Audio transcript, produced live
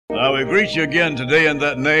I will greet you again today in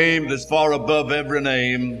that name that's far above every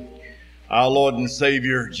name, our Lord and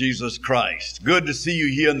Savior, Jesus Christ. Good to see you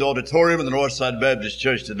here in the auditorium of the Northside Baptist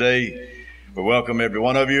Church today. We welcome every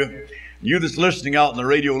one of you. You that's listening out in the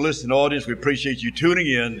radio listening audience, we appreciate you tuning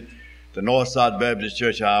in to Northside Baptist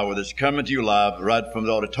Church Hour that's coming to you live right from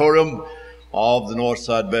the auditorium of the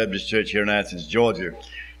Northside Baptist Church here in Athens, Georgia.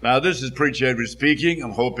 Now, this is Preacher Edward speaking.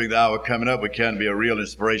 I'm hoping the hour coming up we can be a real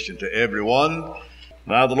inspiration to everyone.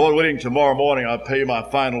 Now, the Lord willing, tomorrow morning I'll pay my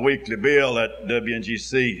final weekly bill at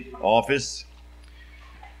WNGC office.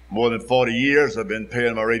 More than 40 years I've been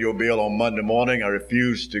paying my radio bill on Monday morning. I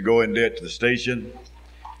refuse to go in debt to the station.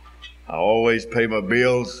 I always pay my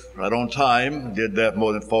bills right on time. Did that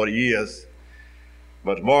more than 40 years.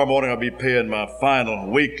 But tomorrow morning I'll be paying my final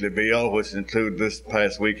weekly bill, which includes this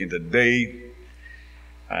past week and today.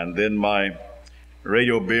 And then my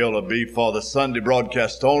radio bill will be for the Sunday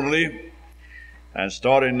broadcast only. And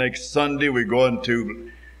starting next Sunday, we're going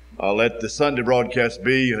to let the Sunday broadcast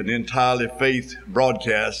be an entirely faith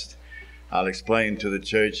broadcast. I'll explain to the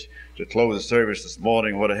church to close the service this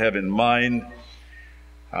morning what I have in mind.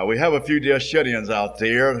 We have a few dear shut-ins out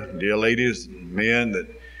there, dear ladies and men that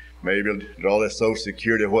maybe did all their Social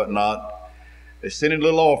Security and whatnot. They send a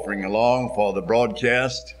little offering along for the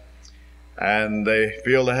broadcast, and they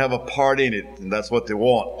feel they have a part in it, and that's what they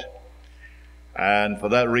want. And for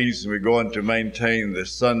that reason, we're going to maintain the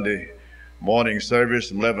Sunday morning service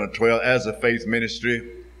from 11 to 12 as a faith ministry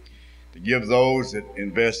to give those that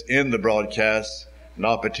invest in the broadcast an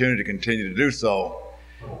opportunity to continue to do so.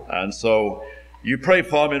 And so you pray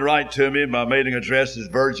for me and write to me. My mailing address is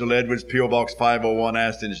Virgil Edwards, P.O. Box 501,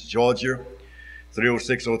 Athens, Georgia.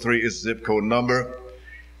 30603 is the zip code number.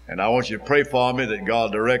 And I want you to pray for me that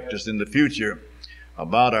God direct us in the future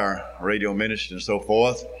about our radio ministry and so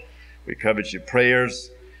forth. We covet your prayers,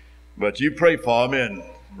 but you pray for me and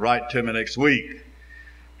write to me next week.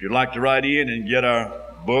 If you'd like to write in and get our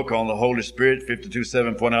book on the Holy Spirit, 52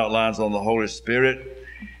 7-point outlines on the Holy Spirit.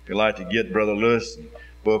 If you'd like to get Brother Lewis'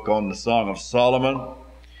 book on the Song of Solomon.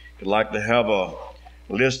 If you'd like to have a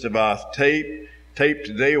list of our tape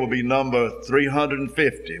today will be number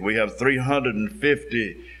 350. We have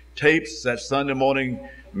 350 tapes, that Sunday morning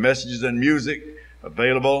messages and music,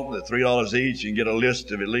 available at $3 each. You can get a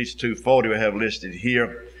list of at least 240 we have listed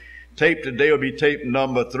here. Tape today will be tape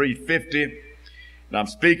number 350. And I'm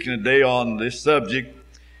speaking today on this subject,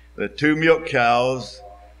 the two milk cows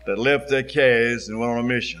that left their calves and went on a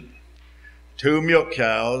mission. Two milk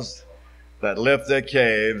cows that left their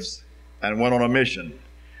calves and went on a mission.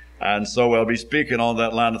 And so I'll be speaking on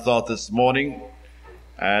that line of thought this morning.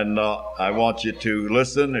 And I want you to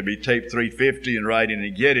listen. It'll be tape 350 and write in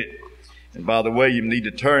and get it. And by the way, you need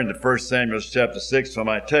to turn to 1 Samuel chapter 6 for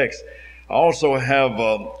my text. I also have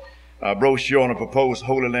a brochure on a proposed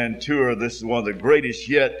Holy Land tour. This is one of the greatest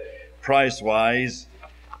yet, price-wise.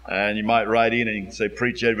 And you might write in and say,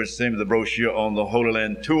 Preacher Edward, send me the brochure on the Holy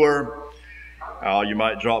Land tour. You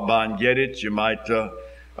might drop by and get it. You might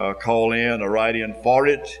call in or write in for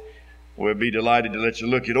it. We'll be delighted to let you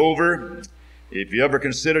look it over. If you ever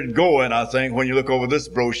considered going, I think when you look over this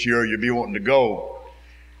brochure, you'll be wanting to go.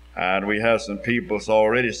 And we have some people that's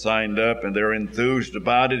already signed up, and they're enthused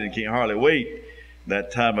about it and can't hardly wait.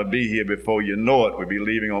 That time will be here before you know it. We'll be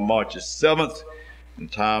leaving on March the 7th,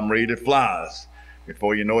 and time really flies.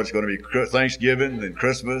 Before you know it, it's going to be Thanksgiving, then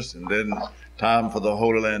Christmas, and then time for the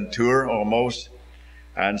Holy Land tour almost.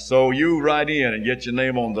 And so you write in and get your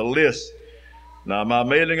name on the list. Now, my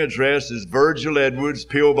mailing address is Virgil Edwards,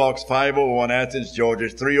 P.O. Box 501, Athens, Georgia,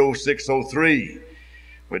 30603.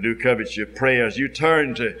 We do covet your prayers. You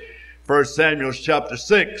turn to 1 Samuel chapter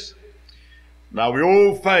 6. Now, we're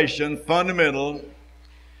old-fashioned, fundamental,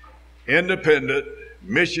 independent,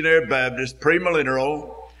 missionary Baptist,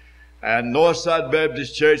 premillennial, and Northside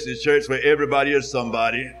Baptist Church is a church where everybody is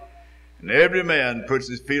somebody, and every man puts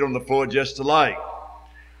his feet on the floor just alike.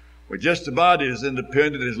 We're just about as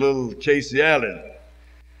independent as little Casey Allen,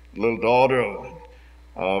 little daughter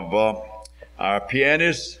of our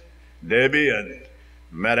pianist, Debbie, and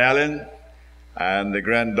Matt Allen, and the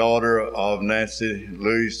granddaughter of Nancy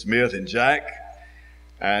Louise Smith and Jack.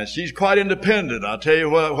 And she's quite independent. I'll tell you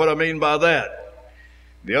what I mean by that.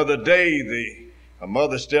 The other day, her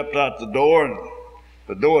mother stepped out the door, and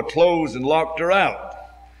the door closed and locked her out.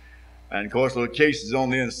 And of course, little Casey's on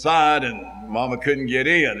the inside, and Mama couldn't get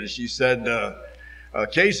in. And she said,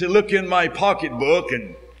 Casey, look in my pocketbook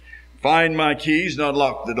and find my keys and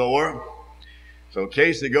unlock the door. So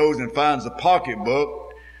Casey goes and finds the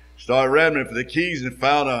pocketbook, started rambling for the keys, and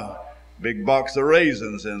found a big box of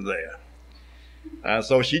raisins in there. And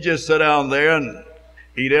so she just sat down there and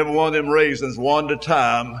eat every one of them raisins one at a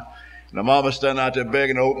time. And the mama standing out there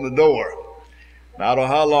begging to open the door. Now, I don't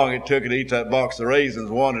know how long it took her to eat that box of raisins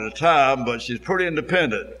one at a time, but she's pretty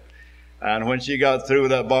independent. And when she got through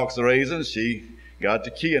with that box of raisins, she got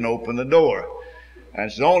the key and opened the door.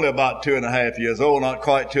 And she's only about 2.5 years old, not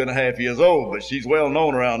quite 2.5 years old, but she's well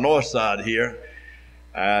known around Northside here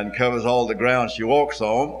and covers all the ground she walks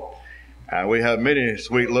on. And we have many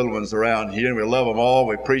sweet little ones around here, and we love them all.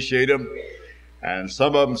 We appreciate them. And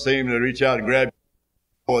some of them seem to reach out and grab you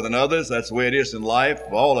more than others. That's the way it is in life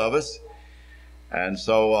for all of us. And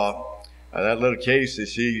so that little Casey,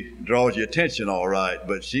 she draws your attention all right,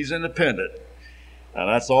 but she's independent. And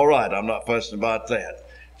that's all right. I'm not fussing about that.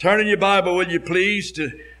 Turn in your Bible, will you please,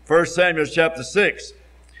 to 1 Samuel chapter 6.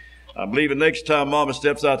 I believe the next time Mama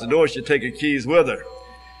steps out the door, she'll take her keys with her.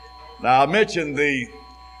 Now, I mentioned the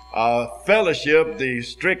fellowship, the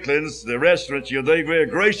Stricklands, the restaurant. They very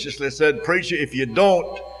graciously said, preacher, if you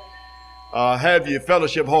don't have your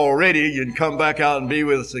fellowship hall ready, you can come back out and be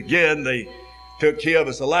with us again. They took care of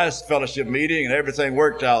us the last fellowship meeting, and everything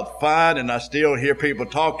worked out fine, and I still hear people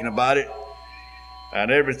talking about it. And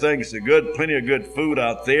everything is plenty of good food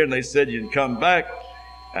out there, and they said you can come back.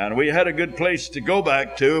 And we had a good place to go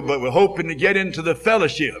back to, but we're hoping to get into the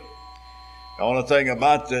fellowship. The only thing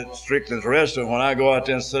about that Strickland's restaurant, when I go out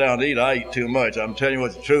there and sit down and eat, I eat too much. I'm telling you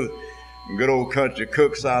what's the truth. Good old country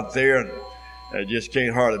cooks out there, and they just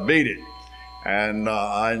can't hardly beat it. And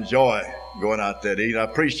I enjoy going out there to eat. I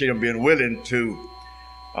appreciate them being willing to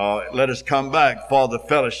let us come back for the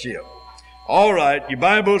fellowship. All right, your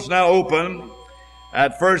Bible's now open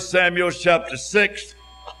at 1 Samuel chapter 6.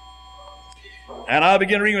 And I'll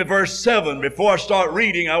begin reading with verse 7. Before I start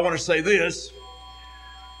reading, I want to say this,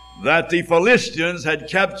 that the Philistines had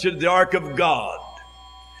captured the ark of God.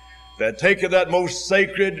 They had taken that most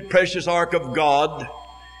sacred, precious ark of God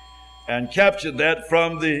and captured that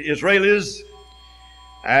from the Israelis,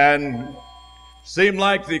 and seemed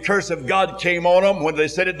like the curse of God came on them when they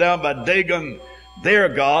set it down by Dagon, their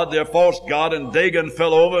god, their false god, and Dagon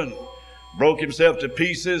fell over and broke himself to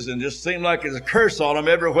pieces, and just seemed like there's a curse on them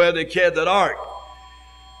everywhere they carried that ark.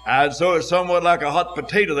 And so it's somewhat like a hot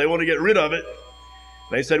potato. They want to get rid of it.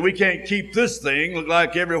 They said, we can't keep this thing. Look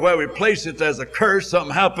like everywhere we place it, there's a curse,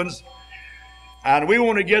 something happens. And we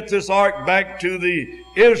want to get this ark back to the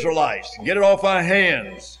Israelites, get it off our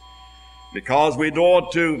hands, because we don't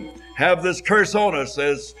want to have this curse on us,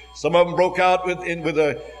 as some of them broke out with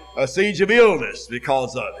a siege of illness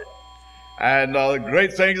because of it. And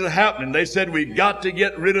great things are happening. They said, we've got to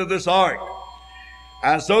get rid of this ark.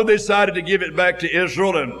 And so they decided to give it back to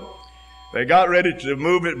Israel, and they got ready to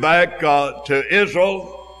move it back to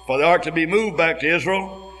Israel, for the ark to be moved back to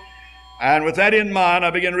Israel. And with that in mind, I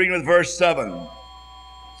begin reading with verse 7.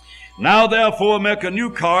 Now therefore make a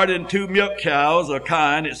new cart and 2 milk cows, or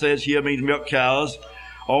kine, it says here means milk cows,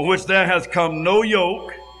 on which there hath come no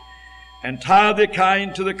yoke, and tie the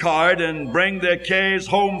kine to the cart, and bring their calves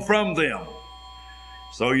home from them.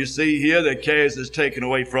 So you see here, the calves is taken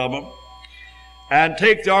away from them. And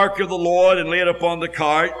take the ark of the Lord, and lay it upon the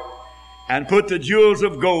cart, and put the jewels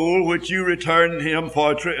of gold, which you returned him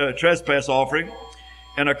for a trespass offering,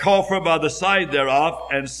 in a coffer by the side thereof,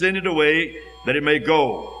 and send it away, that it may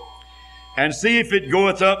go. And see if it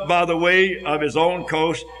goeth up by the way of his own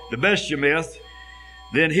coast to Bethshemeth,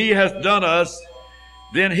 then he hath done us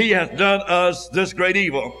this great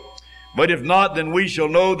evil. But if not, then we shall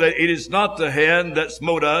know that it is not the hand that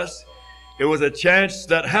smote us, it was a chance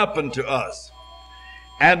that happened to us.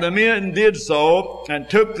 And the men did so, and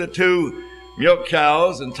took the 2 milk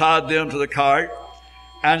cows, and tied them to the cart,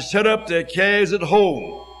 and shut up their calves at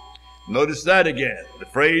home. Notice that again, the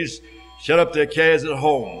phrase, shut up their calves at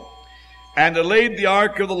home. And they laid the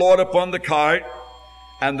ark of the Lord upon the cart,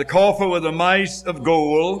 and the coffer with the mice of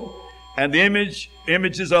gold, and the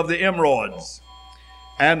images of the emeralds.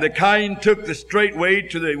 And the kine took the straight way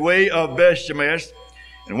to the way of Bethshemeth,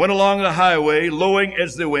 and went along the highway, lowing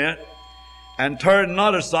as they went, and turned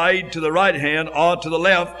not aside to the right hand or to the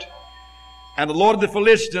left. And the Lord of the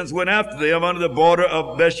Philistines went after them under the border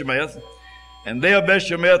of Bethshemeth. And they of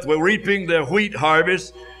Bethshemeth were reaping their wheat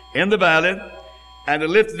harvest in the valley. And they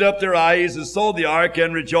lifted up their eyes and saw the ark,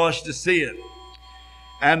 and rejoiced to see it.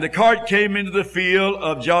 And the cart came into the field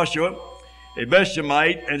of Joshua, a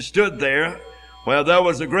Bethshemite, and stood there, where there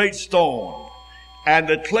was a great stone. And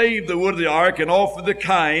they clave the wood of the ark, and offered the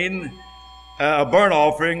kine a burnt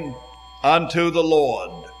offering unto the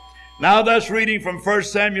Lord. Now that's reading from 1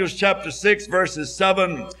 Samuel chapter 6, verses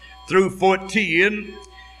 7 through 14,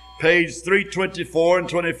 page 324 and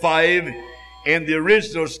 25 in the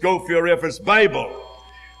original Scofield Reference Bible.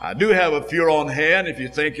 I do have a few on hand. If you're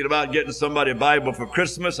thinking about getting somebody a Bible for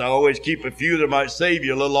Christmas, I always keep a few that might save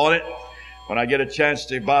you a little on it. When I get a chance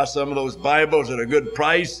to buy some of those Bibles at a good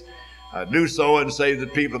price, I do so and save the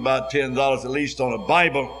people about $10 at least on a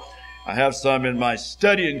Bible. I have some in my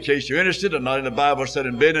study in case you're interested. I'm not in the Bible study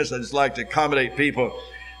business. I just like to accommodate people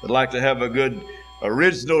that like to have a good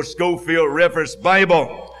original Schofield reference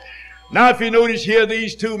Bible. Now, if you notice here,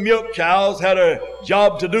 these two milk cows had a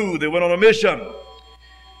job to do. They went on a mission.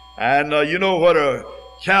 And you know what a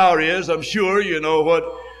cow is. I'm sure you know what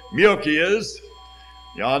milk is.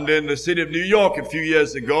 Yonder in the city of New York a few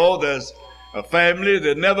years ago, there's a family that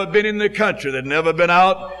had never been in the country. They'd never been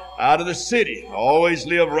out of the city. Always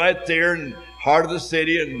lived right there in the heart of the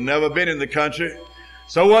city and never been in the country.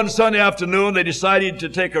 So one Sunday afternoon, they decided to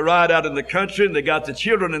take a ride out in the country, and they got the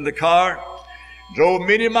children in the car, drove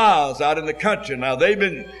many miles out in the country. Now, they've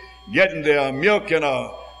been getting their milk in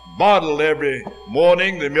a bottle every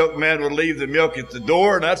morning. The milkman would leave the milk at the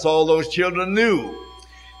door, and that's all those children knew.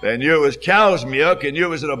 They knew it was cow's milk and knew it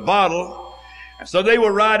was in a bottle. And so they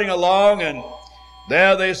were riding along, and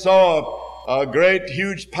there they saw a great,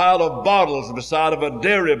 huge pile of bottles beside of a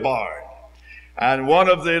dairy barn. And one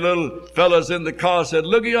of the little fellas in the car said,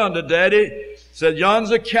 "Look yonder, Daddy." Said,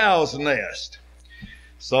 "Yon's a cow's nest."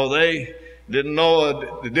 So they didn't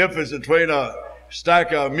know the difference between a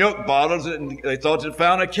stack of milk bottles, and they thought they'd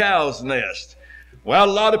found a cow's nest. Well,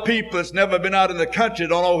 a lot of people that's never been out in the country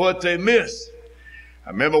don't know what they miss. I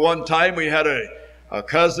remember one time we had a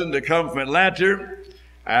cousin to come from Atlanta,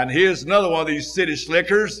 and here's another one of these city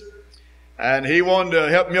slickers, and he wanted to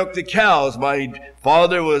help milk the cows. My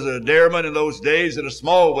father was a dairyman in those days in a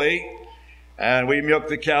small way, and we milked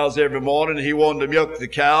the cows every morning. He wanted to milk the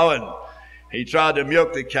cow, and he tried to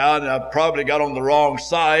milk the cow, and I probably got on the wrong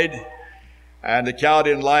side, and the cow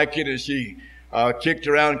didn't like it, and she kicked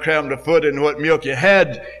around, crammed her foot in what milk you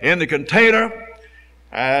had in the container.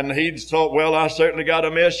 And he thought, well, I certainly got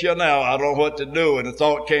a mess here now. I don't know what to do. And the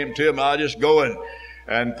thought came to him, I'll just go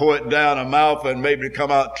and pour it down a mouth and maybe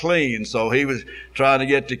come out clean. So he was trying to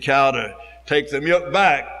get the cow to take the milk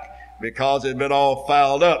back because it had been all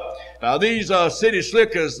fouled up. Now, these city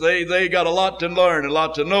slickers, they got a lot to learn, a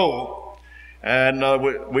lot to know. And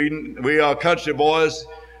we are country boys,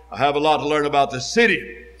 have a lot to learn about the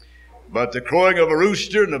city. But the crowing of a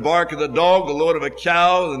rooster and the bark of the dog, the lord of a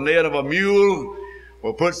cow, the neighing of a mule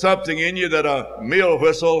will put something in you that a mill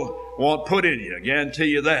whistle won't put in you. I guarantee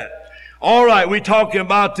you that. All right, we're talking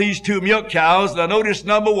about these two milk cows. Now notice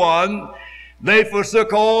number one, they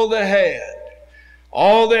forsook all they had.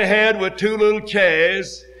 All they had were two little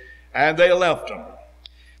calves, and they left them.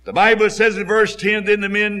 The Bible says in verse 10, then the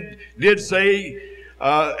men did say,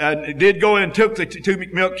 and did go and took the two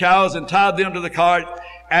milk cows and tied them to the cart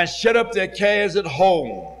and shut up their calves at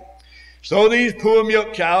home. So these poor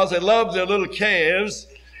milk cows, they loved their little calves,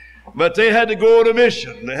 but they had to go on a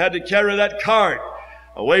mission. They had to carry that cart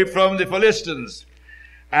away from the Philistines.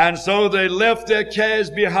 And so they left their calves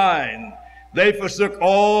behind. They forsook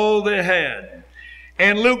all they had.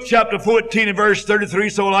 In Luke chapter 14 and verse 33,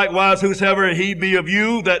 so likewise whosoever he be of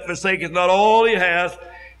you that forsaketh not all he hath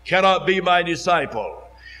cannot be my disciple.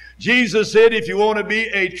 Jesus said if you want to be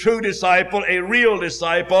a true disciple, a real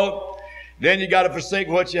disciple, then you got to forsake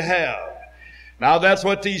what you have. Now that's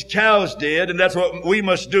what these cows did, and that's what we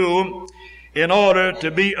must do in order to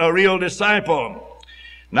be a real disciple.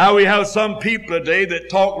 Now we have some people today that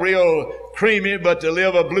talk real creamy, but to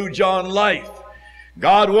live a Blue John life.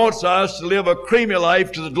 God wants us to live a creamy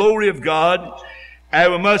life to the glory of God,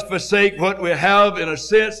 and we must forsake what we have in a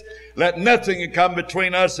sense. Let nothing come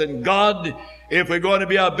between us and God if we're going to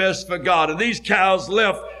be our best for God. And these cows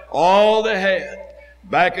left all they had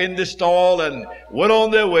back in the stall and went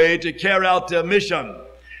on their way to carry out their mission.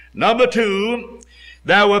 Number two,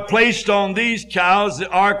 there were placed on these cows the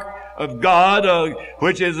ark of God,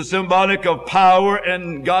 which is a symbolic of power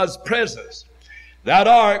and God's presence. That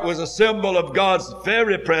ark was a symbol of God's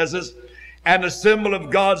very presence and a symbol of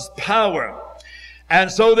God's power. And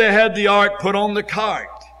so they had the ark put on the cart.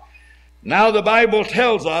 Now the Bible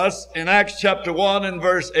tells us in Acts chapter 1 and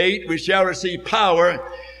verse 8, we shall receive power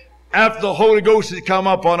after the Holy Ghost has come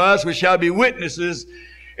upon us. We shall be witnesses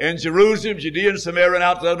in Jerusalem, Judea, and Samaria, and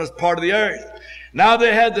out to the uttermost part of the earth. Now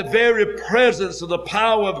they had the very presence of the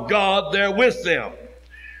power of God there with them.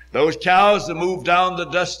 Those cows that moved down the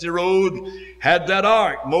dusty road had that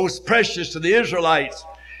ark, most precious to the Israelites.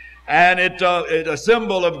 And it a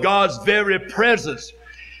symbol of God's very presence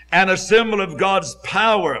and a symbol of God's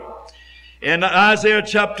power. In Isaiah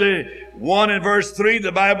chapter 1 and verse 3,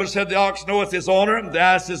 the Bible said, the ox knoweth his owner, the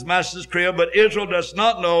ass his master's crib, but Israel does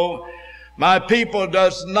not know, my people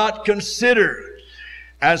does not consider.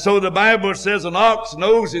 And so the Bible says an ox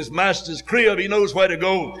knows his master's crib. He knows where to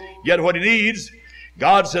go get what he needs.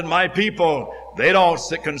 God said, my people, they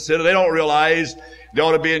don't realize they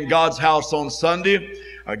ought to be in God's house on Sunday,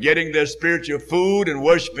 getting their spiritual food and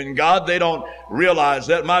worshiping God. They don't realize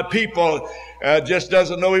that. My people just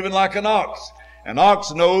doesn't know even like an ox. An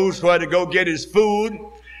ox knows where to go get his food,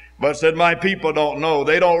 but said my people don't know.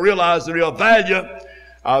 They don't realize the real value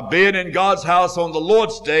of being in God's house on the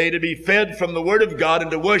Lord's day to be fed from the Word of God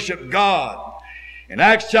and to worship God. In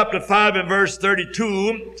Acts chapter 5 and verse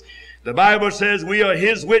 32, the Bible says we are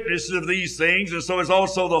His witnesses of these things, and so is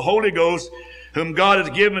also the Holy Ghost, whom God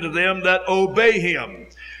has given to them that obey Him.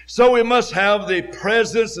 So we must have the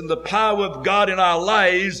presence and the power of God in our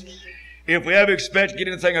lives if we ever expect to get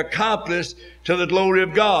anything accomplished to the glory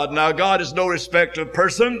of God. Now, God is no respecter of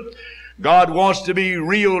person. God wants to be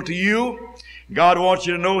real to you. God wants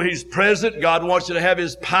you to know He's present. God wants you to have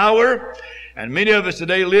His power. And many of us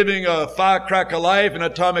today living a firecracker life in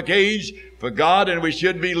atomic age for God, and we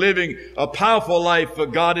should be living a powerful life for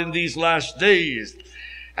God in these last days.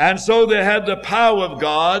 And so they had the power of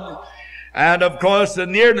God, and of course the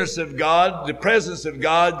nearness of God, the presence of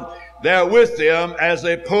God there with them as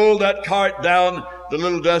they pulled that cart down the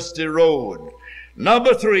little dusty road.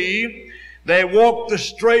 Number 3, they walked the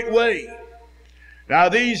straight way. Now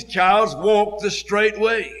these cows walked the straight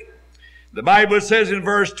way. The Bible says in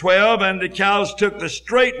verse 12, and the cows took the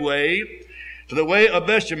straight way to the way of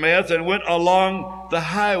Bethshemeth and went along the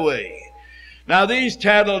highway. Now these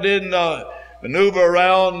cattle didn't maneuver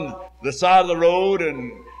around the side of the road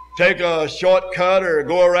and take a shortcut or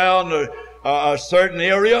go around a certain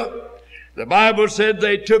area. The Bible said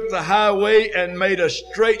they took the highway and made a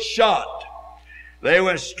straight shot. They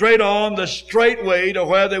went straight on the straight way to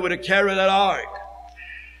where they would have carried that ark.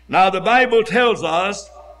 Now the Bible tells us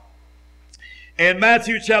in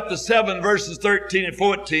Matthew chapter 7 verses 13 and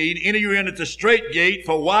 14, enter you in at the straight gate,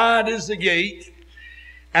 for wide is the gate,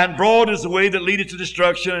 and broad is the way that leadeth to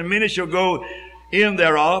destruction, and many shall go in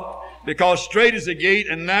thereof, because straight is the gate,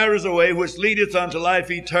 and narrow is the way which leadeth unto life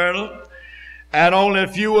eternal, and only a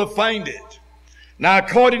few will find it. Now,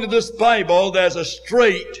 according to this Bible, there's a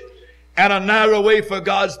straight and a narrow way for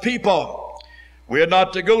God's people. We are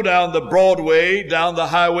not to go down the broad way, down the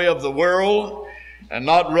highway of the world, and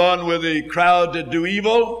not run with the crowd to do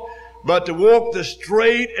evil, but to walk the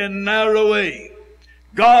straight and narrow way.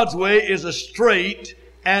 God's way is a straight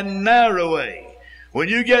and narrow way. When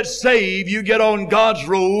you get saved, you get on God's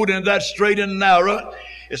road, and that's straight and narrow.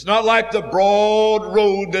 It's not like the broad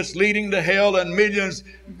road that's leading to hell and millions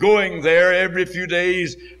going there every few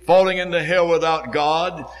days, falling into hell without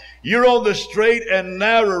God. You're on the straight and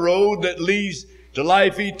narrow road that leads to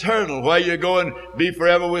life eternal, where you're going to be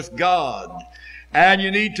forever with God. And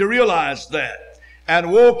you need to realize that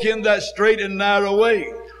and walk in that straight and narrow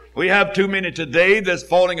way. We have too many today that's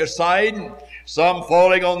falling aside, some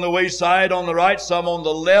falling on the wayside on the right, some on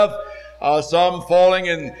the left, some falling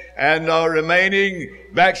and remaining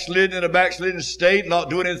backslidden in a backslidden state, not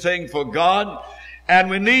doing anything for God. And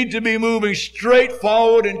we need to be moving straight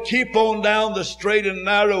forward and keep on down the straight and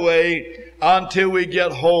narrow way until we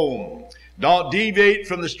get home. Don't deviate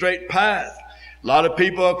from the straight path. A lot of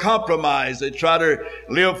people are compromised. They try to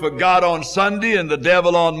live for God on Sunday and the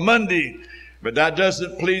devil on Monday, but that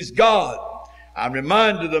doesn't please God. I'm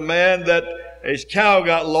reminded of the man that his cow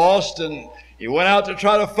got lost, and he went out to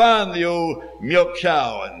try to find the old milk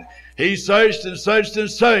cow, and he searched and searched and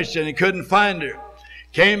searched, and he couldn't find her.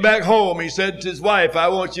 Came back home. He said to his wife, I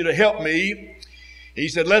want you to help me. He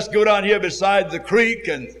said, let's go down here beside the creek,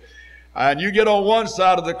 and you get on one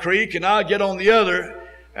side of the creek, and I'll get on the other,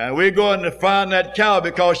 and we're going to find that cow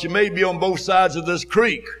because she may be on both sides of this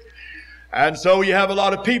creek. And so you have a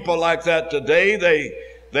lot of people like that today.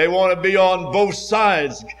 They want to be on both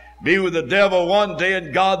sides, be with the devil one day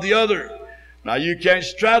and God the other. Now you can't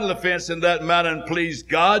straddle the fence in that manner and please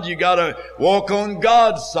God. You got to walk on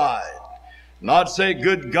God's side. Not say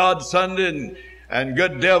good God Sunday and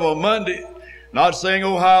good devil Monday. Not saying,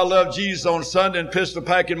 oh, how I love Jesus on Sunday and pistol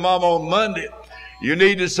packing mom on Monday. You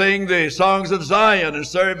need to sing the songs of Zion and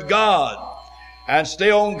serve God and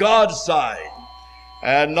stay on God's side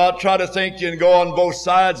and not try to think you can go on both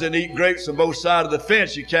sides and eat grapes on both sides of the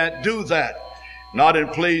fence. You can't do that. Not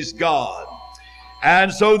and please God.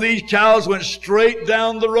 And so these cows went straight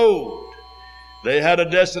down the road. They had a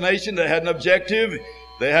destination. They had an objective.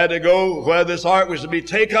 They had to go where this ark was to be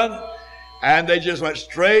taken, and they just went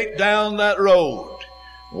straight down that road.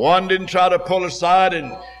 One didn't try to pull aside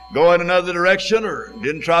and go in another direction, or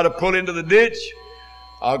didn't try to pull into the ditch,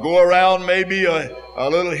 or go around maybe a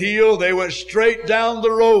little hill. They went straight down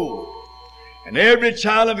the road. And every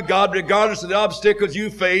child of God, regardless of the obstacles you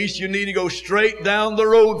face, you need to go straight down the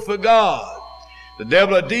road for God. The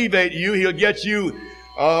devil will deviate you. He'll get you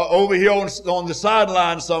over here on the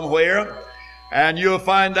sideline somewhere, and you'll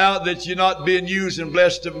find out that you're not being used and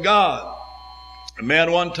blessed of God. A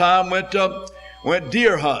man one time went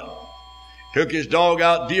deer hunting. Took his dog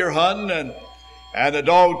out deer hunting, and the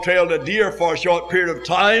dog trailed a deer for a short period of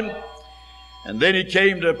time. And then he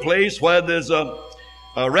came to a place where there's a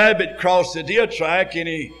rabbit crossed the deer track, and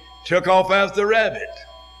he took off after the rabbit.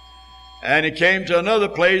 And he came to another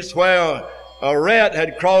place where a rat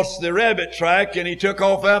had crossed the rabbit track, and he took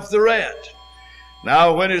off after the rat.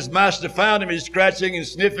 Now, when his master found him, he's scratching and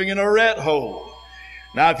sniffing in a rat hole.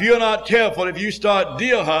 Now, if you're not careful, if you start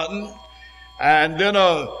deer hunting, and then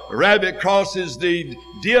a rabbit crosses the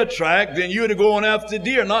deer track, then you're to go on after the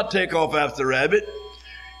deer, not take off after the rabbit.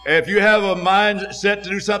 If you have a mind set to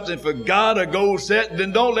do something for God, a goal set,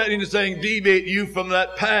 then don't let anything deviate you from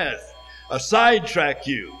that path, sidetrack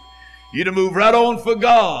you. You're to move right on for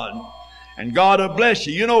God, and God will bless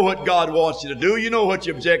you. You know what God wants you to do. You know what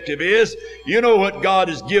your objective is. You know what God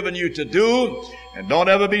has given you to do, and don't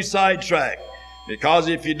ever be sidetracked, because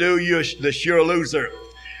if you do, you're the sure loser.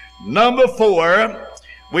 Number 4,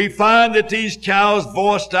 we find that these cows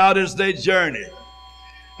voiced out as they journeyed.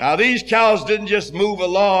 Now, these cows didn't just move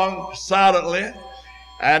along silently,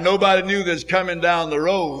 and nobody knew they was coming down the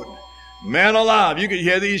road. Man alive, you could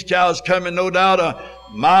hear these cows coming, no doubt,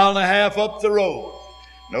 1.5 miles up the road.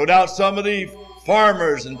 No doubt some of the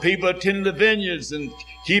farmers and people attending the vineyards and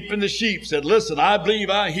keeping the sheep said, listen, I believe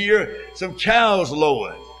I hear some cows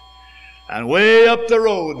lowing. And way up the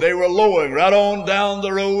road, they were lowing. Right on down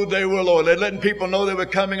the road, they were lowing. They're letting people know they were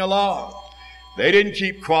coming along. They didn't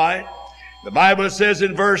keep quiet. The Bible says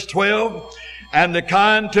in verse 12, and the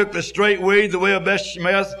kine took the straight way, the way of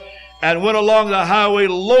Bethshemeth, and went along the highway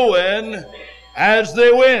lowing as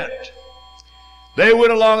they went. They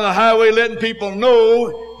went along the highway letting people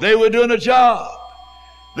know they were doing a job.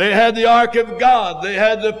 They had the ark of God. They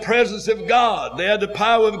had the presence of God. They had the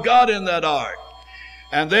power of God in that ark.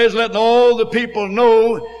 And they was letting all the people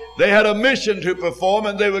know they had a mission to perform,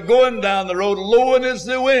 and they were going down the road lowing as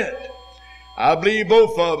they went. I believe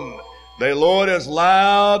both of them, they lowered as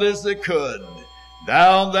loud as they could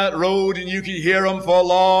down that road, and you could hear them for a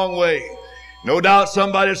long way. No doubt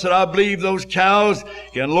somebody said, I believe those cows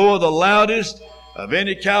can lower the loudest of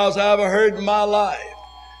any cows I ever heard in my life.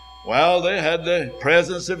 Well, they had the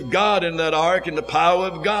presence of God in that ark and the power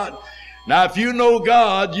of God. Now, if you know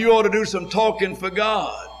God, you ought to do some talking for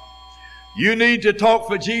God. You need to talk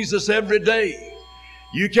for Jesus every day.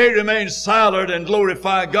 You can't remain silent and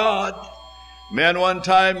glorify God. Man one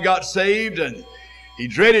time got saved, and he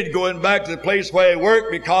dreaded going back to the place where he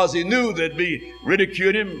worked because he knew they'd be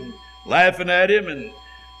ridiculing him, laughing at him,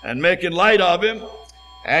 and making light of him.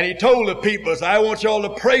 And he told the people, I want y'all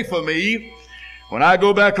to pray for me when I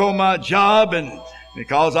go back on my job, and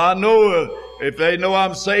because I know if they know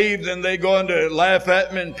I'm saved, then they're going to laugh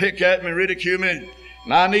at me and pick at me and ridicule me,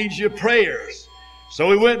 and I need your prayers.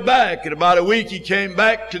 So he went back. In about a week, he came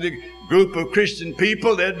back to the group of Christian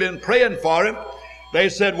people. They'd been praying for him. They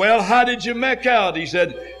said, well, how did you make out? He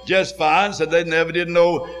said, just fine. Said they never did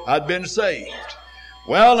know I'd been saved.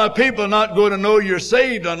 Well, now people are not going to know you're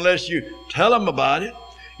saved unless you tell them about it.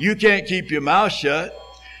 You can't keep your mouth shut.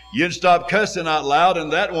 You can stop cussing out loud,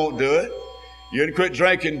 and that won't do it. You can quit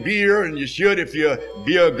drinking beer, and you should if you're a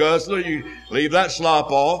beer guzzler. You leave that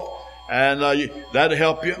slop off, and that'll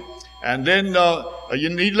help you. And then you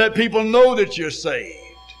need to let people know that you're saved,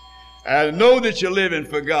 and know that you're living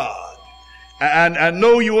for God, and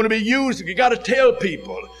know you want to be used. You got to tell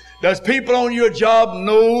people. Does people on your job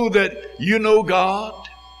know that you know God?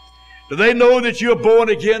 Do they know that you're a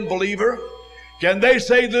born-again believer? Can they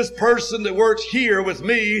say this person that works here with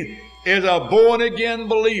me is a born-again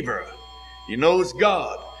believer? He knows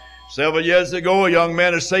God. Several years ago, a young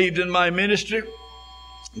man is saved in my ministry.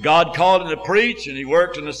 God called him to preach, and he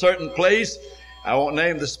worked in a certain place. I won't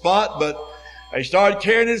name the spot, but he started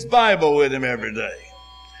carrying his Bible with him every day.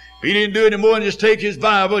 If he didn't do any more than just take his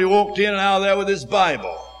Bible, he walked in and out of there with his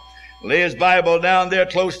Bible. Lay his Bible down there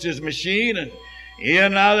close to his machine, and in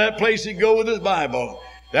and out of that place he'd go with his Bible.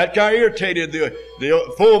 That kind of irritated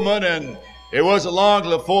the foreman, and it wasn't long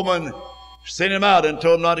till the foreman sent him out and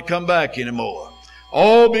told him not to come back anymore.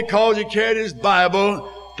 All because he carried his Bible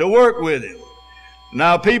to work with him.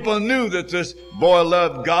 Now, people knew that this boy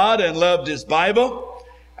loved God and loved his Bible,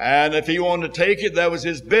 and if he wanted to take it, that was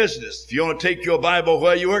his business. If you want to take your Bible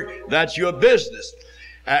where you work, that's your business.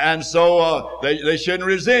 And so they shouldn't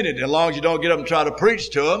resent it as long as you don't get up and try to preach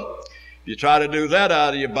to them. If you try to do that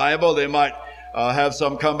out of your Bible, they might have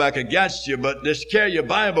some come back against you, but just carry your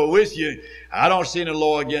Bible with you. I don't see any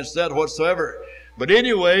law against that whatsoever. But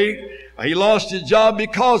anyway, he lost his job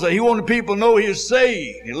because he wanted people to know he was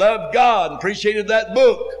saved. He loved God and appreciated that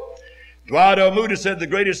book. Dwight L. Moody said the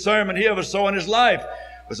greatest sermon he ever saw in his life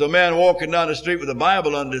was a man walking down the street with a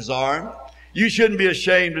Bible under his arm. You shouldn't be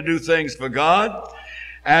ashamed to do things for God.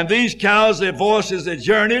 And these cows, their voices, they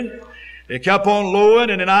journeyed. They kept on lowing.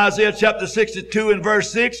 And in Isaiah chapter 62 and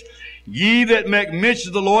verse 6, ye that make mention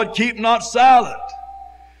of the Lord, keep not silent.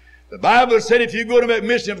 The Bible said if you go to make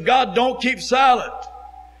mention of God, don't keep silent.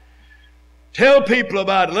 Tell people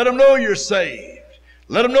about it. Let them know you're saved.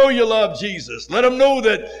 Let them know you love Jesus. Let them know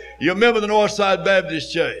that you're a member of the Northside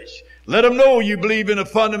Baptist Church. Let them know you believe in a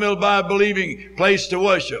fundamental Bible-believing place to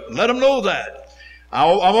worship. Let them know that.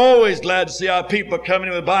 I'm always glad to see our people coming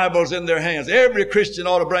in with Bibles in their hands. Every Christian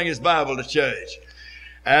ought to bring his Bible to church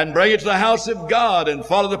and bring it to the house of God and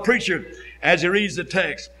follow the preacher as he reads the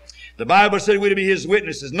text. The Bible said we're to be his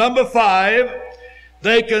witnesses. Number 5,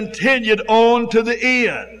 they continued on to the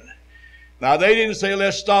end. Now, they didn't say,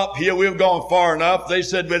 let's stop here. We've gone far enough. They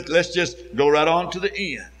said, let's just go right on to the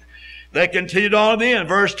end. They continued on to the end.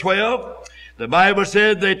 Verse 12, the Bible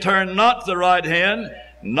said they turned not to the right hand,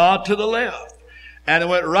 not to the left. And they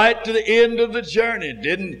went right to the end of the journey.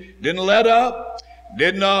 Didn't let up.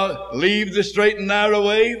 Didn't leave the straight and narrow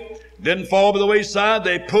way. Didn't fall by the wayside.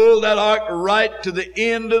 They pulled that ark right to the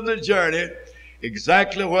end of the journey,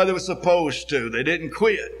 exactly where they were supposed to. They didn't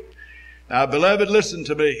quit. Now, beloved, listen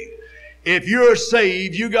to me. If you're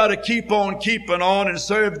saved, you got to keep on keeping on and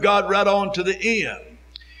serve God right on to the end.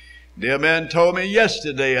 Dear man told me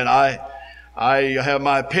yesterday, and I have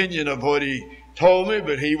my opinion of what he told me,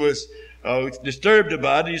 but he was disturbed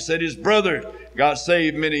about it. He said his brother got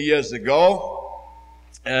saved many years ago,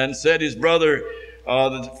 and said his brother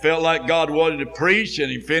felt like God wanted to preach,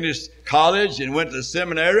 and he finished college and went to the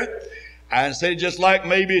seminary, and said just like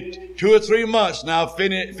maybe 2 or 3 months now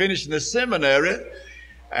finishing the seminary,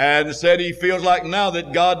 and said he feels like now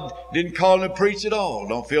that God didn't call him to preach at all.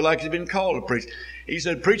 Don't feel like he's been called to preach. He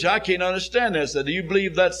said, preacher, I can't understand that. I said, do you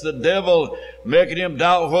believe that's the devil making him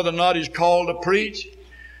doubt whether or not he's called to preach?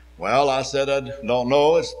 Well, I said, I don't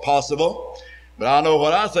know. It's possible. But I know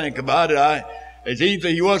what I think about it. It's either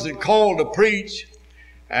he wasn't called to preach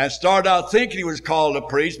and started out thinking he was called to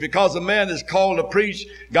preach, because a man that's called to preach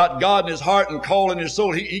got God in his heart and called in his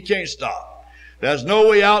soul. He can't stop. There's no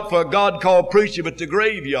way out for a God-called preacher but the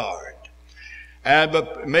graveyard.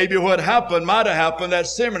 But maybe what happened, might have happened, that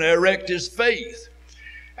seminary wrecked his faith.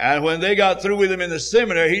 And when they got through with him in the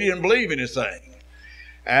seminary, he didn't believe anything.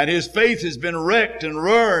 And his faith has been wrecked and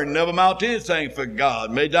ruined, never amount to anything for God.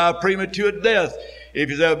 May die premature death if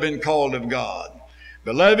he's ever been called of God.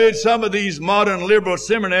 Beloved, some of these modern liberal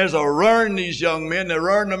seminaries are ruining these young men. They're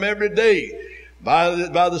ruining them every day by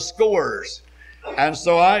the scores. And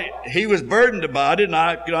so he was burdened about it, and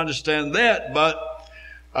I could understand that. But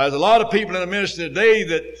there's a lot of people in the ministry today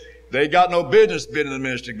that they got no business being in the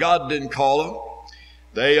ministry. God didn't call them.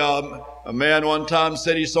 A man one time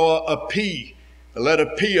said he saw a letter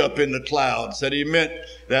P up in the cloud. Said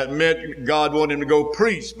that meant God wanted him to go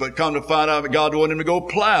preach, but come to find out God wanted him to go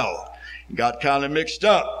plow. Got kind of mixed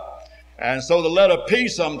up. And so the letter P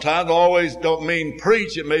sometimes always don't mean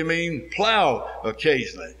preach. It may mean plow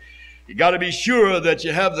occasionally. You got to be sure that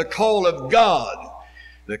you have the call of God.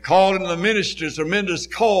 The call into the ministry is a tremendous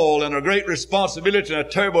call and a great responsibility and a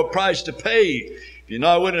terrible price to pay. If you're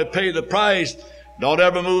not willing to pay the price, don't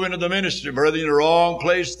ever move into the ministry, brother. You're in the wrong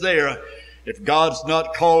place there. If God's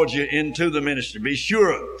not called you into the ministry, be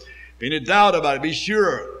sure. If any doubt about it, be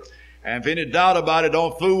sure. And if any doubt about it,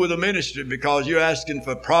 don't fool with the ministry, because you're asking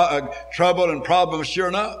for trouble and problems sure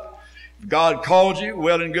enough. If God called you,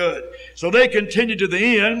 well and good. So they continued to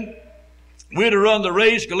the end. We're to run the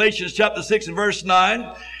race, Galatians chapter 6 and verse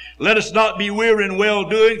 9. Let us not be weary in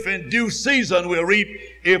well-doing, for in due season we'll reap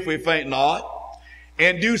if we faint not.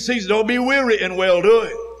 In due season, don't be weary in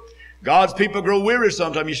well-doing. God's people grow weary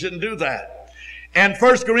sometimes. You shouldn't do that. And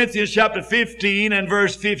 1 Corinthians chapter 15 and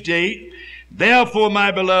verse 58, therefore,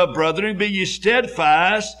 my beloved brethren, be ye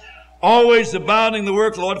steadfast, always abounding in the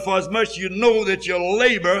work of the Lord, for as much as you know that your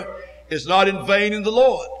labor is not in vain in the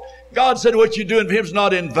Lord. God said what you're doing for him is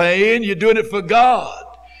not in vain. You're doing it for God.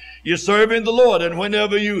 You're serving the Lord. And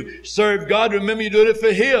whenever you serve God, remember you're doing it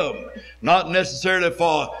for him. Not necessarily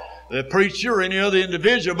for the preacher or any other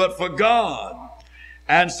individual, but for God.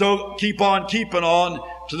 And so keep on keeping on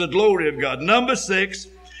to the glory of God. Number 6,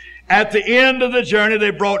 at the end of the journey,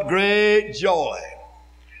 they brought great joy.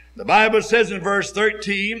 The Bible says in verse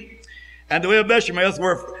 13, and the way of Beshemeth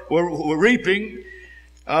were reaping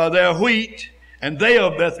their wheat, And they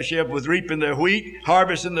of Bethsheba was reaping their wheat,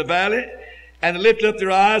 harvest in the valley. And they lifted up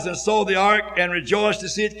their eyes and saw the ark and rejoiced to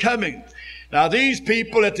see it coming. Now these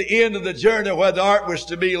people at the end of the journey where the ark was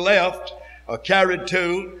to be left or carried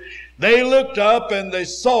to, they looked up and they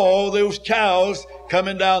saw those cows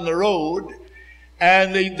coming down the road.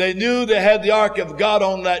 And they knew they had the ark of God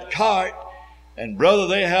on that cart. And brother,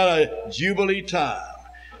 they had a jubilee time.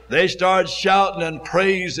 They started shouting and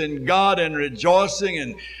praising God and rejoicing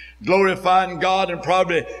and glorifying God and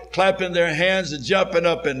probably clapping their hands and jumping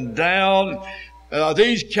up and down.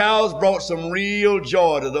 These cows brought some real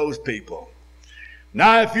joy to those people.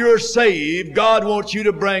 Now, if you're saved, God wants you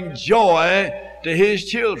to bring joy to His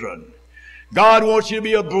children. God wants you to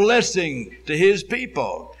be a blessing to His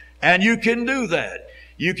people. And you can do that.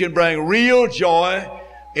 You can bring real joy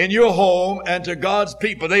in your home and to God's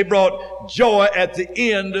people. They brought joy at the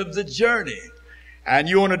end of the journey. And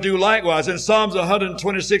you want to do likewise. In Psalms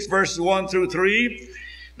 126 verses 1 through 3,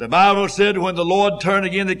 the Bible said, when the Lord turned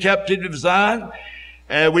again the captivity of Zion,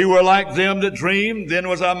 we were like them that dream. Then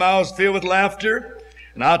was our mouths filled with laughter,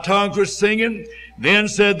 and our tongues were singing. Then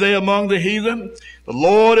said they among the heathen, the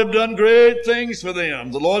Lord have done great things for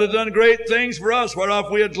them. The Lord have done great things for us,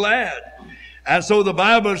 whereof we are glad. And so the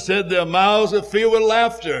Bible said their mouths were filled with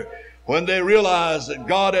laughter when they realized that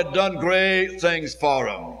God had done great things for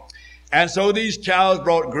them. And so these cows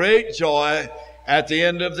brought great joy at the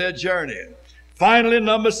end of their journey. Finally,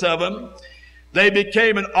 number 7, they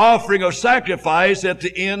became an offering of sacrifice at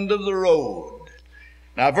the end of the road.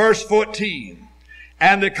 Now, verse 14,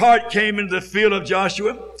 and the cart came into the field of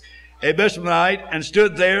Joshua, a Benjaminite, and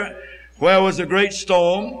stood there where was a great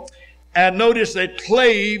stone. And notice they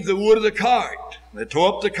clave the wood of the cart. They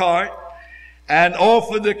tore up the cart and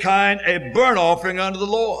offered the kind a burnt offering unto the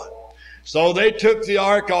Lord. So they took the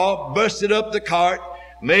ark off, busted up the cart,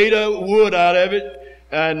 made a wood out of it,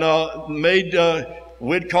 and made,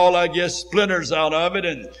 we'd call, I guess, splinters out of it,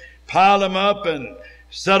 and piled them up and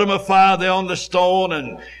set them afire there on the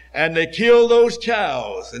stone, and they killed those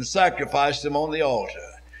cows and sacrificed them on the altar.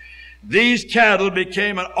 These cattle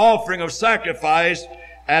became an offering of sacrifice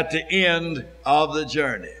at the end of the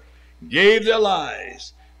journey. Gave their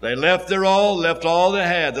lives. They left their all, left all they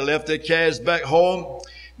had. They left their calves back home,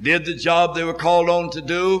 did the job they were called on to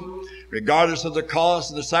do, regardless of the cost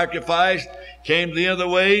of the sacrifice, came to the end of the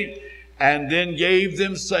way, and then gave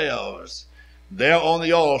themselves there on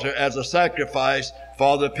the altar as a sacrifice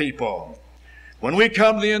for the people. When we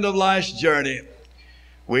come to the end of life's journey,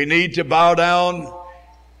 we need to bow down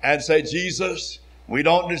and say, Jesus, we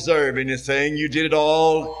don't deserve anything. You did it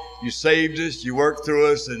all. You saved us. You worked through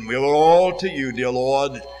us. And we owe all to you, dear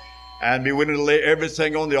Lord. And be willing to lay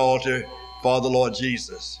everything on the altar for the Lord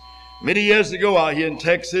Jesus. Many years ago out here in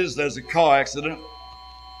Texas, there's a car accident.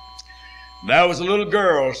 There was a little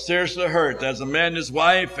girl seriously hurt. There's a man and his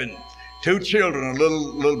wife and 2 children, a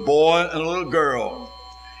little boy and a little girl.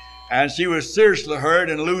 And she was seriously hurt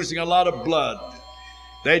and losing a lot of blood.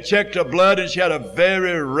 They checked her blood and she had a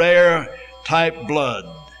very rare type blood.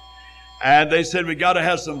 And they said, we got to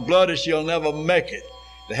have some blood or she'll never make it.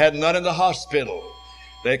 They had none in the hospital.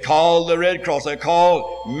 They called the Red Cross. They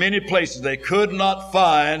called many places. They could not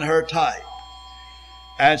find her type.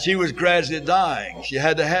 And she was gradually dying. She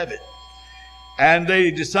had to have it. And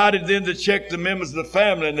they decided then to check the members of the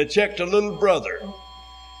family, and they checked her little brother.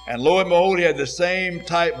 And lo and behold, he had the same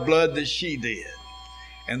type blood that she did.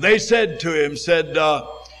 And they said to him, said,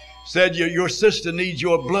 your sister needs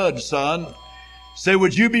your blood, son. Said,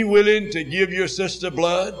 would you be willing to give your sister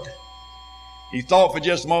blood? He thought for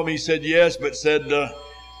just a moment. He said yes, but said,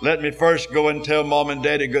 let me first go and tell mom and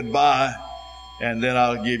daddy goodbye, and then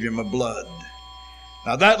I'll give you my blood.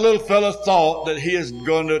 Now that little fella thought that he is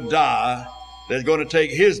going to die. They're going to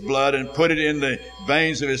take his blood and put it in the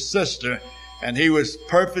veins of his sister, and he was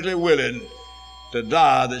perfectly willing to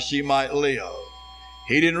die that she might live.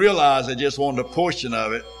 He didn't realize they just wanted a portion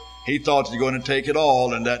of it. He thought he was going to take it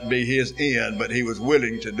all and that'd be his end, but he was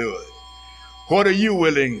willing to do it. What are you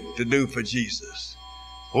willing to do for Jesus?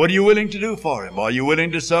 What are you willing to do for him? Are you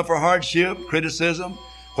willing to suffer hardship, criticism,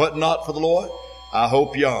 what not for the Lord? I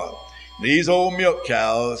hope you are. These old milk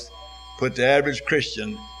cows put the average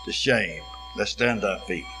Christian to shame. Let's stand to our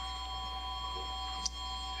feet.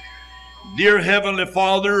 Dear Heavenly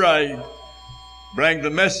Father, I bring the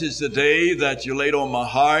message today that you laid on my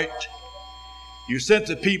heart. You sent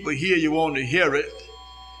the people here, you want to hear it.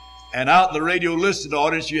 And out in the radio listening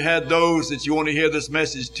audience, you had those that you want to hear this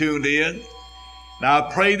message tuned in. Now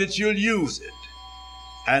I pray that you'll use it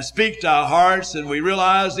and speak to our hearts, and we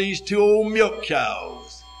realize these 2 old milk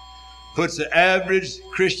cows puts the average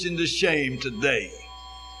Christian to shame today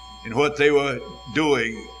in what they were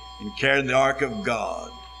doing in carrying the ark of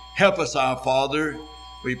God. Help us, our Father.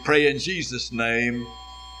 We pray in Jesus' name.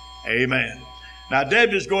 Amen. Now,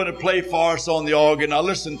 Deb is going to play for us on the organ. Now,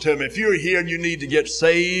 listen to me. If you're here and you need to get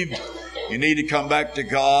saved, you need to come back to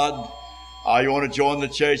God, you want to join the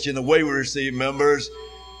church in the way we receive members,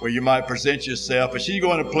 where you might present yourself. But she's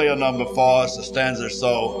going to play a number for us, a stanza or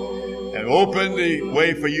so, and open the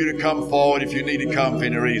way for you to come forward if you need to come for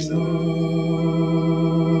any reason.